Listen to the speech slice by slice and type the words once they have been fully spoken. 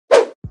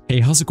Hey,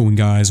 how's it going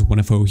guys,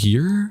 1FO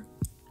here,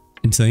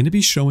 and today I'm going to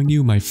be showing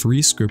you my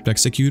free script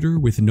executor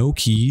with no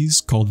keys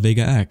called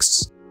Vega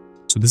X.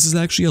 So this is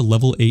actually a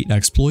level 8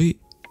 exploit,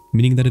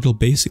 meaning that it'll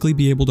basically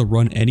be able to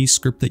run any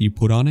script that you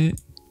put on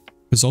it.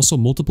 There's also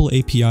multiple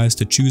APIs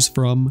to choose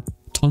from,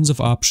 tons of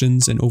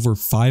options, and over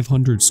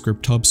 500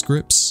 script hub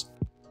scripts.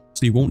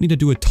 So you won't need to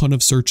do a ton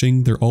of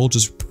searching, they're all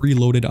just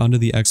preloaded onto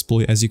the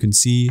exploit as you can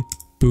see.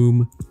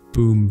 Boom,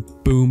 boom,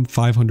 boom,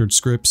 500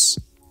 scripts,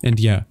 and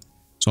yeah.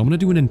 So I'm going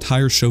to do an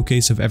entire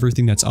showcase of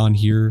everything that's on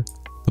here,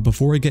 but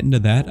before I get into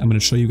that, I'm going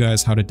to show you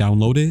guys how to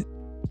download it,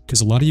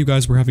 because a lot of you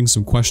guys were having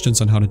some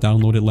questions on how to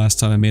download it last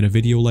time I made a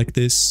video like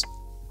this.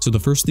 So the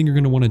first thing you're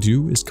going to want to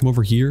do is come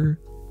over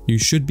here. You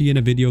should be in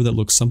a video that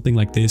looks something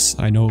like this.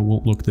 I know it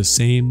won't look the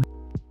same,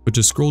 but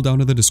just scroll down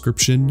to the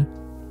description,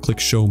 click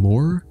show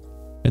more,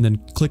 and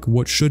then click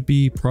what should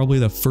be probably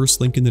the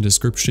first link in the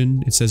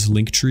description. It says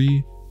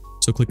Linktree,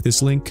 so click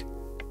this link,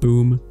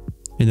 boom.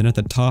 And then at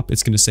the top,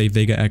 it's going to say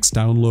Vega X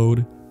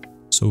download.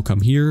 So come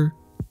here,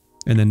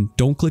 and then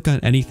don't click on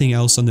anything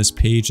else on this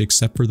page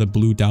except for the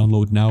blue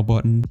download now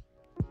button.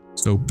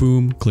 So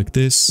boom, click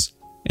this.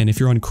 And if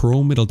you're on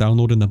Chrome, it'll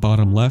download in the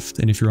bottom left.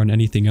 And if you're on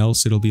anything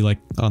else, it'll be like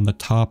on the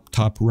top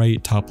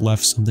right, top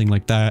left, something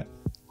like that.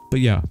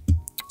 But yeah,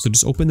 so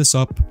just open this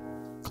up,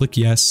 click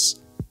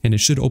yes, and it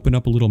should open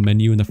up a little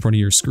menu in the front of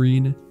your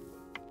screen.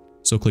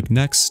 So click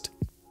next,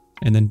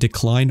 and then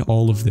decline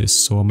all of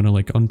this. So I'm going to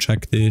like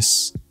uncheck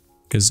this,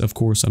 because of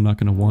course I'm not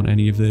going to want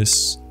any of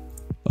this.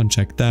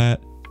 Uncheck that.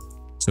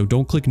 So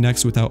don't click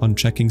next without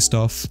unchecking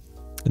stuff.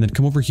 And then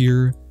come over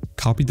here,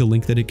 copy the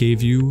link that it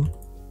gave you,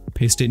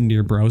 paste it into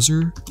your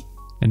browser,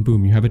 and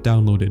boom, you have it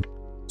downloaded.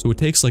 So it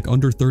takes like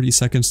under 30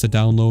 seconds to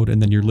download, and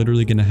then you're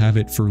literally going to have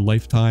it for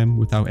lifetime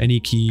without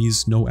any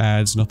keys, no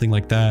ads, nothing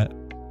like that.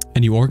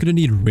 And you are going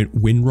to need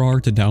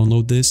WinRAR to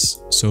download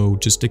this, so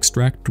just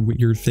extract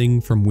your thing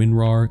from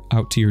WinRAR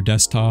out to your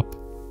desktop,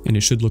 and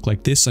it should look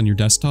like this on your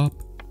desktop.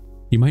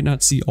 You might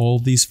not see all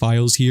of these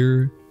files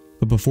here,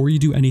 but before you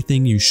do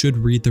anything, you should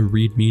read the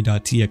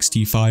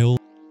readme.txt file,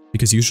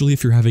 because usually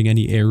if you're having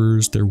any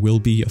errors, there will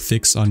be a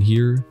fix on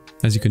here.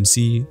 As you can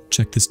see,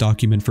 check this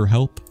document for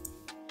help.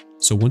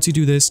 So once you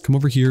do this, come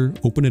over here,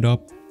 open it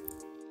up,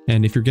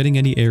 and if you're getting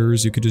any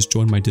errors, you could just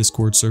join my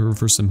Discord server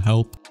for some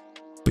help.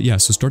 But yeah,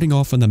 so starting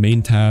off on the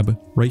main tab,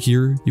 right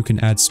here, you can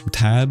add some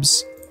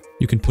tabs.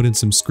 You can put in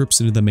some scripts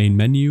into the main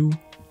menu.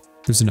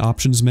 There's an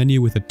options menu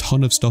with a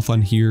ton of stuff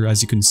on here,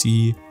 as you can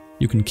see.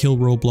 You can kill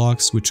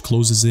Roblox, which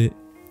closes it.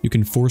 You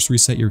can force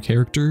reset your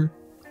character.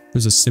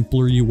 There's a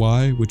simpler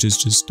UI, which is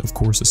just, of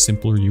course, a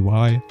simpler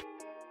UI.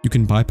 You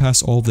can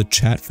bypass all the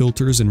chat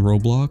filters in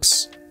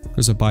Roblox.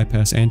 There's a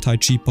bypass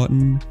anti-cheat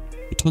button.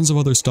 Tons of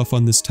other stuff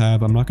on this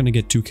tab. I'm not going to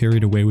get too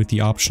carried away with the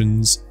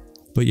options.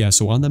 But yeah,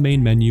 so on the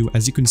main menu,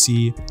 as you can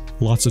see,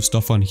 lots of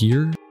stuff on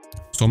here.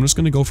 So I'm just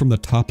going to go from the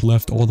top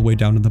left all the way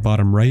down to the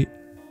bottom right.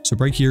 So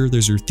right here,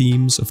 there's your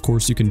themes. Of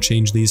course, you can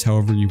change these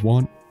however you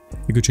want.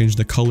 You could change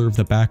the color of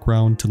the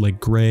background to like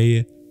gray,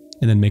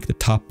 and then make the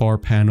top bar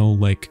panel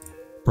like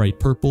bright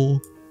purple.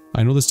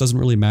 I know this doesn't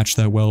really match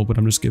that well, but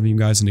I'm just giving you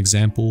guys an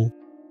example.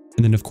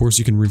 And then of course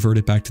you can revert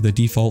it back to the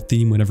default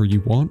theme whenever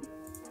you want.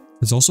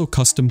 There's also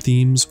custom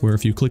themes, where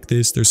if you click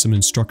this, there's some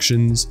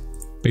instructions.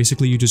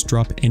 Basically, you just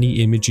drop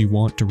any image you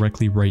want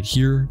directly right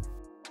here.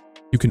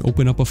 You can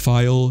open up a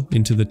file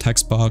into the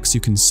text box.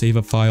 You can save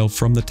a file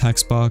from the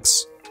text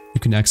box. You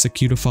can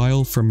execute a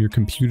file from your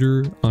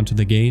computer onto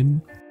the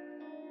game.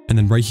 And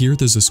then right here,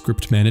 there's a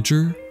script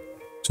manager.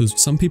 So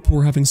some people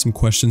were having some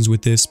questions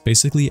with this.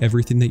 Basically,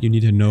 everything that you need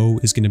to know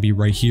is going to be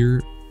right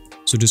here.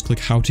 So just click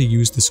how to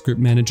use the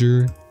script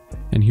manager.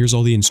 And here's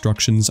all the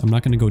instructions. I'm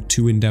not going to go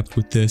too in depth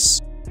with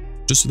this.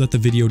 Just so that the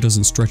video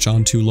doesn't stretch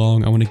on too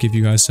long, I want to give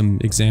you guys some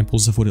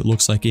examples of what it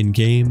looks like in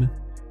game.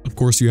 Of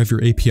course, you have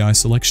your API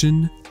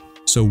selection.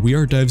 So We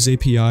Are Devs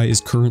API is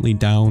currently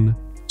down,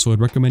 so I'd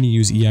recommend you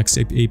use EX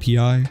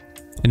API.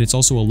 And it's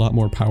also a lot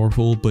more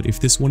powerful, but if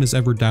this one is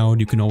ever down,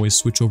 you can always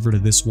switch over to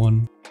this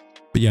one.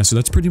 But yeah, so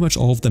that's pretty much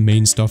all of the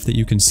main stuff that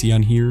you can see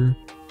on here.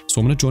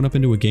 So I'm going to join up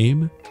into a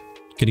game,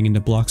 getting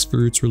into Blocks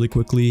Fruits really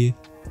quickly.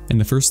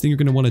 And the first thing you're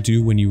going to want to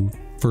do when you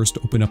first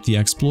open up the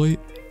exploit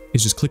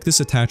is just click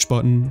this attach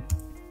button,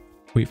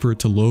 wait for it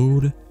to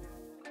load,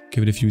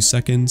 give it a few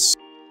seconds,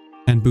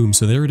 and boom,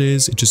 so there it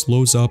is. It just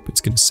loads up.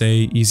 It's going to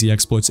say Easy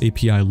Exploits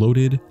API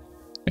loaded.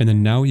 And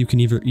then now you can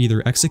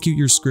either execute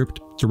your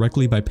script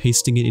directly by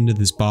pasting it into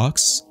this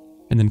box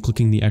and then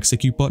clicking the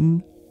execute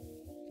button,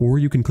 or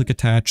you can click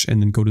attach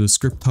and then go to the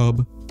script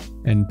hub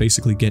and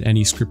basically get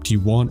any script you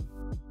want.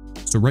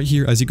 So right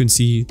here, as you can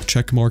see,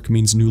 check mark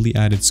means newly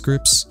added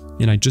scripts,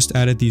 and I just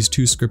added these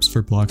two scripts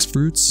for Blocks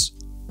Fruits.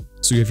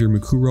 So you have your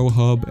Mukuro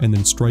hub and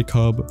then Strike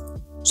hub.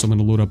 So I'm going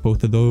to load up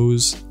both of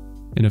those.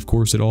 And of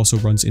course, it also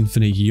runs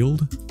infinite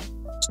yield.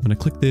 So I'm going to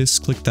click this,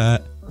 click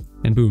that,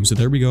 and boom. So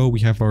there we go. We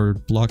have our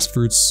Blocks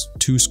Fruits,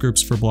 two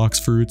scripts for Blocks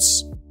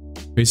Fruits.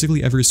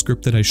 Basically, every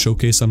script that I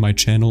showcase on my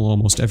channel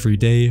almost every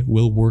day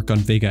will work on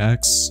Vega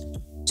X.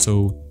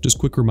 So just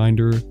quick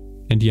reminder.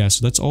 And yeah,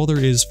 so that's all there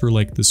is for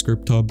like the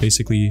script hub.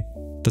 Basically,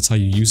 that's how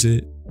you use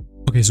it.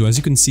 Okay, so as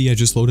you can see, I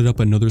just loaded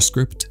up another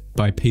script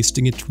by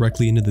pasting it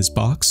directly into this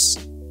box.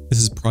 This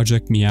is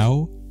Project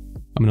Meow.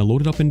 I'm going to load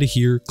it up into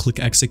here,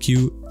 click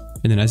execute,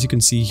 and then as you can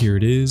see, here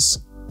it is.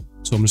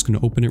 So I'm just going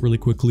to open it really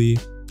quickly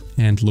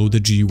and load the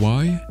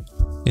GUI.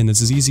 And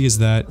it's as easy as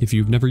that. If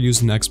you've never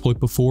used an exploit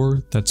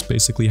before, that's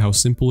basically how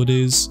simple it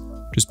is.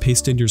 Just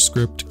paste in your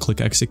script, click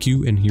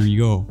execute, and here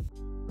you go.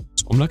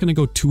 So I'm not going to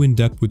go too in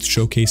depth with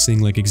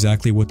showcasing like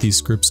exactly what these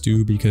scripts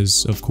do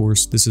because of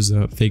course this is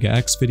a Vega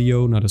X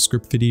video, not a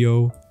script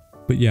video.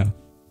 But yeah,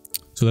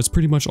 so that's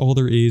pretty much all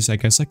there is. I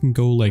guess I can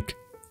go like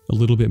a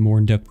little bit more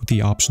in depth with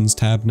the options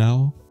tab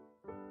now.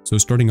 So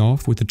starting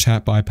off with the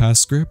chat bypass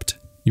script,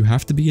 you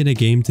have to be in a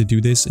game to do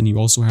this and you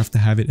also have to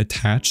have it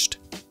attached.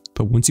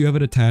 But once you have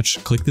it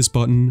attached, click this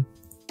button,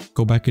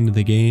 go back into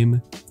the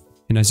game,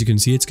 and as you can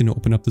see, it's going to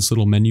open up this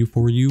little menu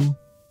for you.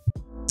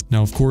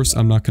 Now, of course,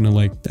 I'm not going to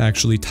like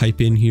actually type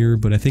in here,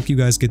 but I think you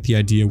guys get the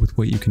idea with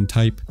what you can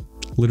type.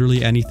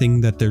 Literally anything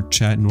that their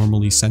chat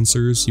normally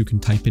censors, you can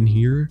type in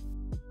here.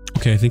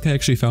 Okay, I think I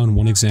actually found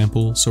one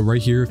example. So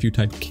right here, if you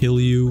type kill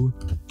you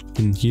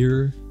in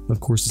here, of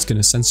course, it's going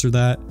to censor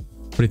that.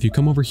 But if you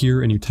come over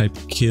here and you type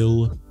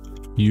kill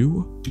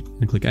you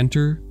and click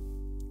enter,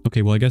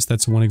 okay, well, I guess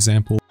that's one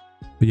example.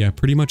 But yeah,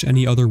 pretty much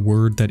any other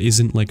word that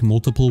isn't like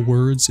multiple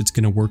words, it's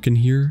going to work in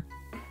here.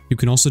 You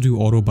can also do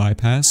auto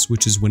bypass,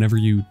 which is whenever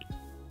you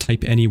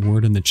type any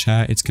word in the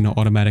chat, it's going to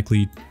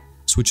automatically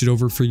switch it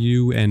over for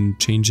you and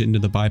change it into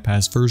the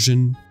bypass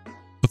version.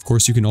 Of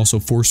course, you can also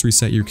force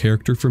reset your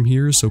character from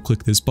here, so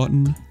click this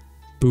button.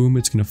 Boom,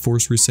 it's going to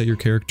force reset your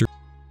character.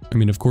 I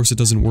mean, of course it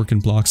doesn't work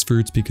in Blox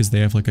Fruits because they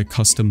have like a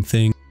custom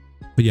thing.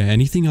 But yeah,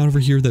 anything over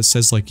here that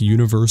says like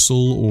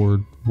universal or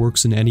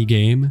works in any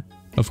game,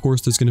 of course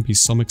there's going to be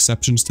some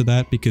exceptions to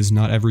that because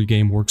not every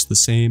game works the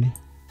same.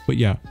 But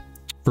yeah,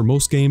 for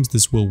most games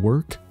this will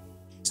work.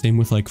 Same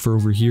with like for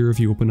over here, if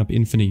you open up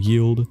infinite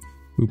yield.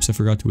 Oops, I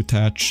forgot to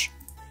attach.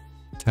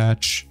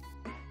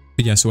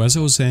 But yeah, so as I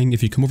was saying,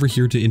 if you come over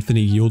here to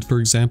infinite yield, for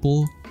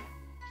example,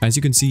 as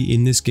you can see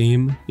in this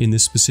game, in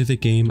this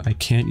specific game, I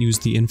can't use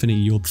the infinite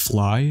yield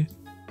fly.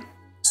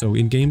 So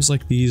in games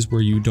like these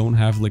where you don't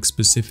have like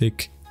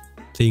specific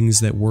things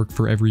that work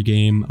for every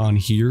game on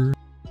here,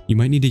 you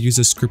might need to use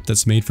a script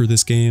that's made for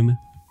this game.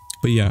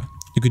 But yeah,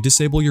 you could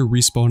disable your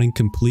respawning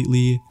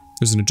completely.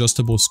 There's an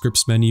adjustable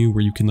scripts menu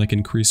where you can like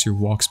increase your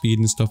walk speed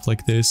and stuff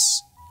like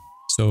this.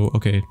 So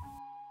okay,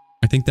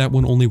 I think that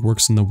one only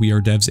works in the We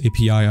Are Devs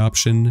API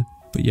option,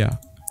 but yeah.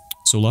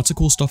 So lots of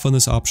cool stuff on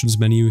this options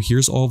menu.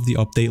 Here's all of the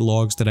update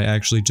logs that I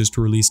actually just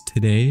released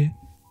today.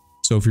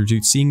 So if you're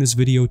seeing this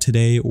video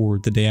today or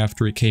the day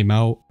after it came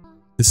out,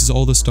 this is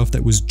all the stuff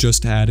that was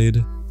just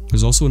added.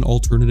 There's also an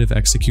alternative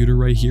executor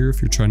right here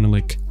if you're trying to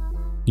like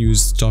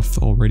use stuff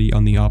already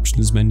on the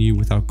options menu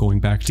without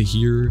going back to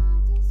here.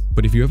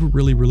 But if you have a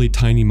really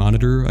tiny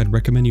monitor, I'd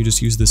recommend you just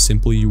use the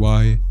simple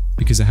UI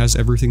because it has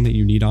everything that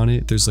you need on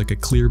it. There's like a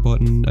clear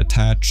button,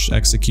 attach,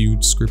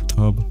 execute, script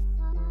hub,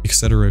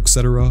 etc,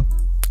 etc.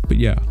 But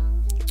yeah,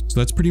 so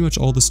that's pretty much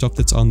all the stuff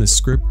that's on this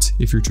script.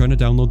 If you're trying to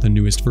download the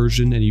newest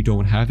version and you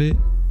don't have it,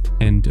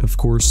 and of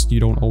course you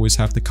don't always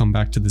have to come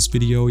back to this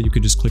video, you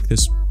could just click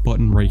this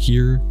button right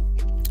here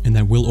and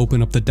that will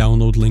open up the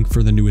download link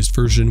for the newest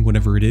version,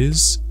 whatever it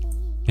is.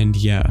 And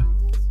yeah,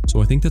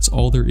 so I think that's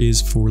all there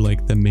is for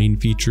like the main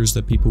features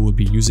that people will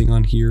be using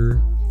on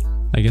here.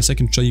 I guess I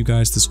can show you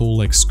guys this whole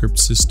like script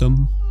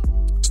system.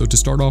 So to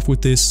start off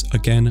with this,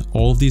 again,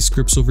 all of these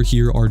scripts over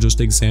here are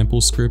just example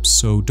scripts,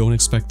 so don't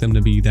expect them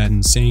to be that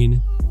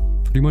insane.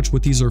 Pretty much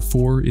what these are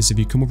for is if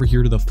you come over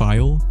here to the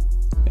file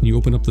and you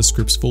open up the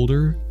scripts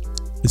folder,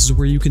 this is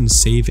where you can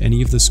save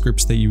any of the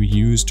scripts that you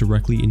use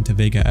directly into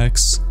Vega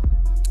X.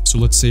 So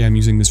let's say I'm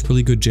using this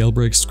really good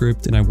jailbreak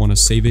script and I want to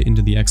save it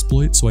into the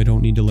exploit so I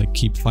don't need to like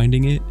keep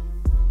finding it.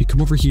 You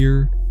come over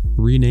here,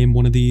 rename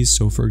one of these.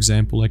 So for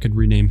example, I could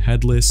rename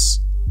headless,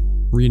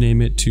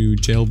 rename it to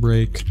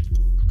jailbreak,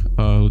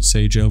 let's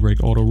say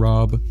jailbreak auto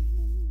rob,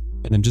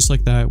 and then just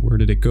like that, where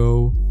did it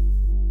go?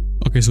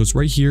 Okay, so it's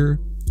right here,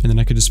 and then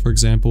I could just, for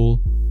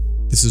example,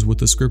 this is what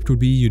the script would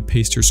be. You'd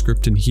paste your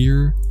script in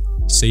here,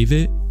 save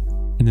it,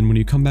 and then when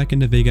you come back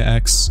into Vega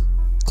X,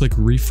 click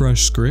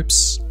refresh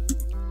scripts.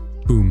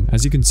 Boom,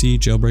 as you can see,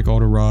 jailbreak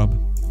auto rob,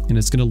 and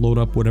it's going to load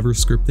up whatever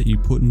script that you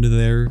put into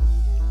there.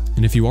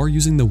 And if you are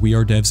using the We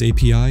Are Devs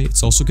API,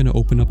 it's also going to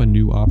open up a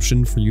new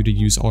option for you to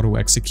use auto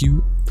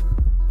execute.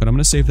 But I'm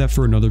going to save that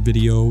for another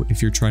video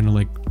if you're trying to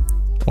like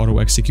auto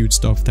execute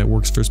stuff that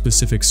works for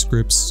specific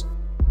scripts.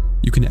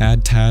 You can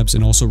add tabs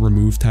and also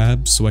remove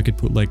tabs. So I could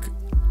put like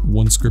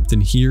one script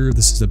in here.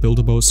 This is a build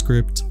about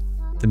script,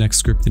 the next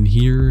script in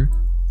here,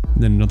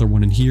 and then another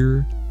one in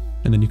here.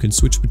 And then you can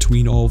switch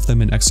between all of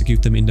them and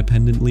execute them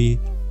independently.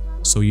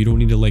 So you don't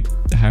need to like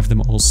have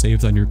them all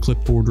saved on your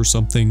clipboard or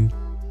something.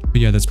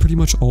 But yeah, that's pretty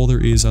much all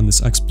there is on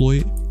this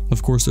exploit.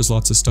 Of course, there's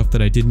lots of stuff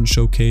that I didn't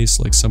showcase,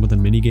 like some of the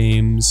mini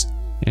games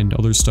and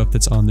other stuff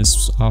that's on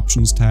this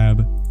options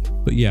tab.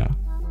 But yeah,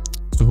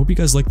 so I hope you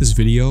guys liked this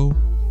video.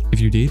 If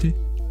you did,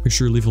 make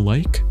sure to leave a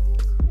like,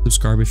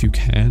 subscribe if you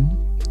can,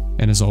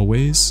 and as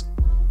always,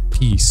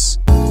 peace.